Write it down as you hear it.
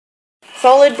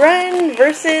Solidbren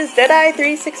versus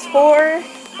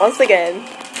Deadeye364. Once again,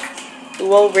 who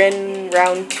will win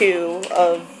round 2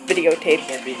 of videotape.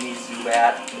 Can't beat me,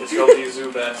 Zubat. It shall be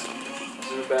Zubat.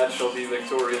 Zubat shall be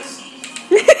victorious.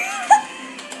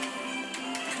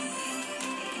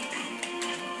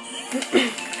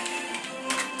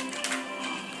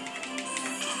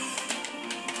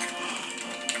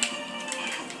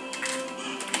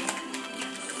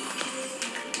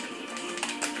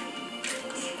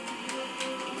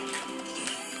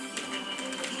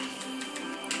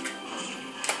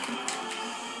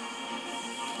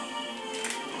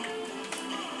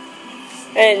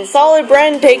 And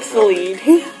Solidbren takes the lead.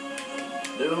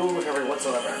 No recovery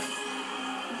whatsoever.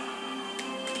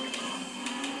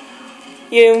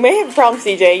 You may have a problem,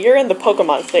 CJ. You're in the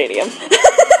Pokemon Stadium.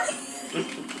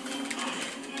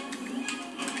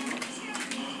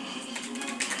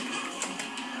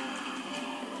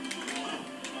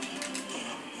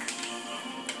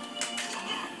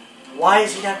 Why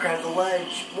is he not grabbing the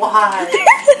ledge? Why?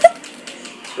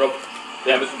 Scrub.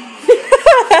 Damn it.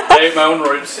 I ate my own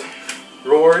words.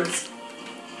 Roards.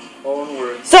 Own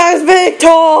words. Seismic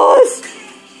toss!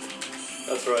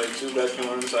 That's right, Zubat can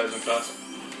learn seismic toss.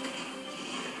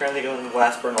 Apparently going to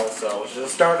Blast Burn also, which is a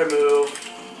starter move.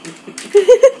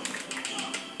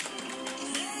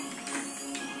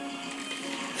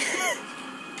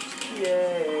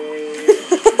 Yay.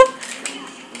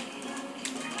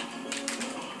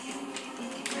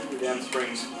 Damn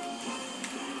springs.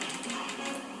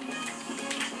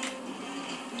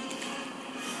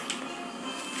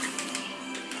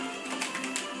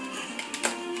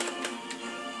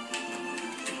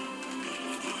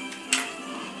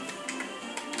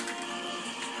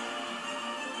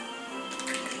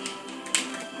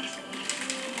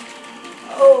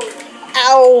 Oh,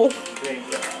 ow!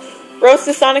 Roast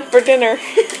the Sonic for dinner.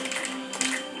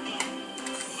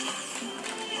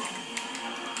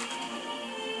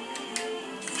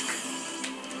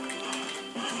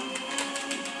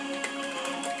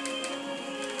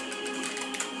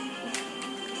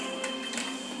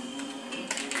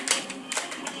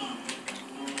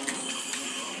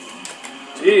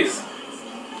 Jeez.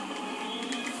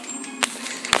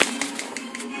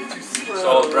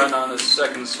 Solidbren on his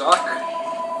second stock.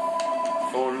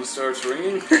 Phone starts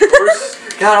ringing, of course.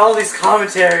 God, all these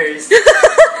commentaries.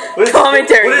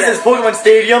 Commentary. What is this, Pokemon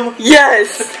Stadium?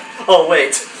 Yes! Oh,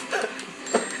 wait.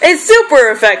 It's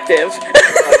super effective.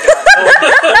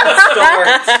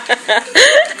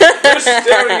 They're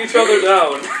staring each other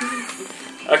down.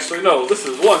 Actually, no, this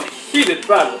is one heated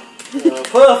battle.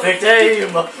 Perfect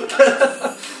aim. A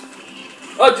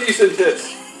decent hit.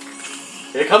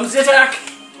 Here comes the attack.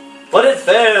 But it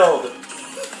failed.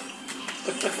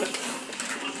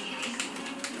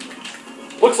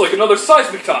 Looks like another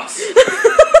seismic toss.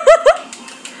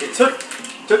 It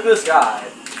took this guy.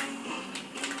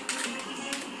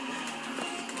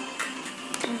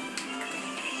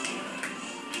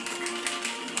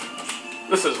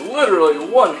 This is literally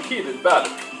one heated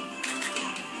battle.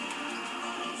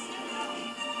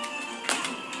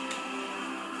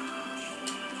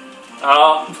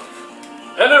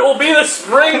 And it will be the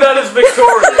spring that is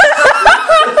victorious.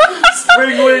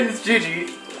 Spring wins, GG.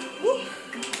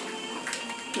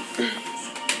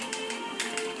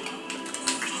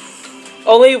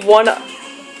 Only one.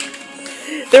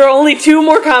 There are only 2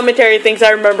 more commentary things I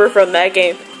remember from that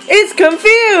game. It's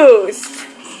confused!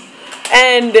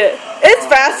 And it's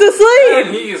fast asleep!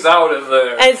 And he's out of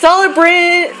there. And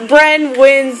Solidbren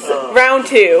wins round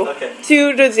 2. Okay.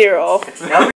 2-0. Now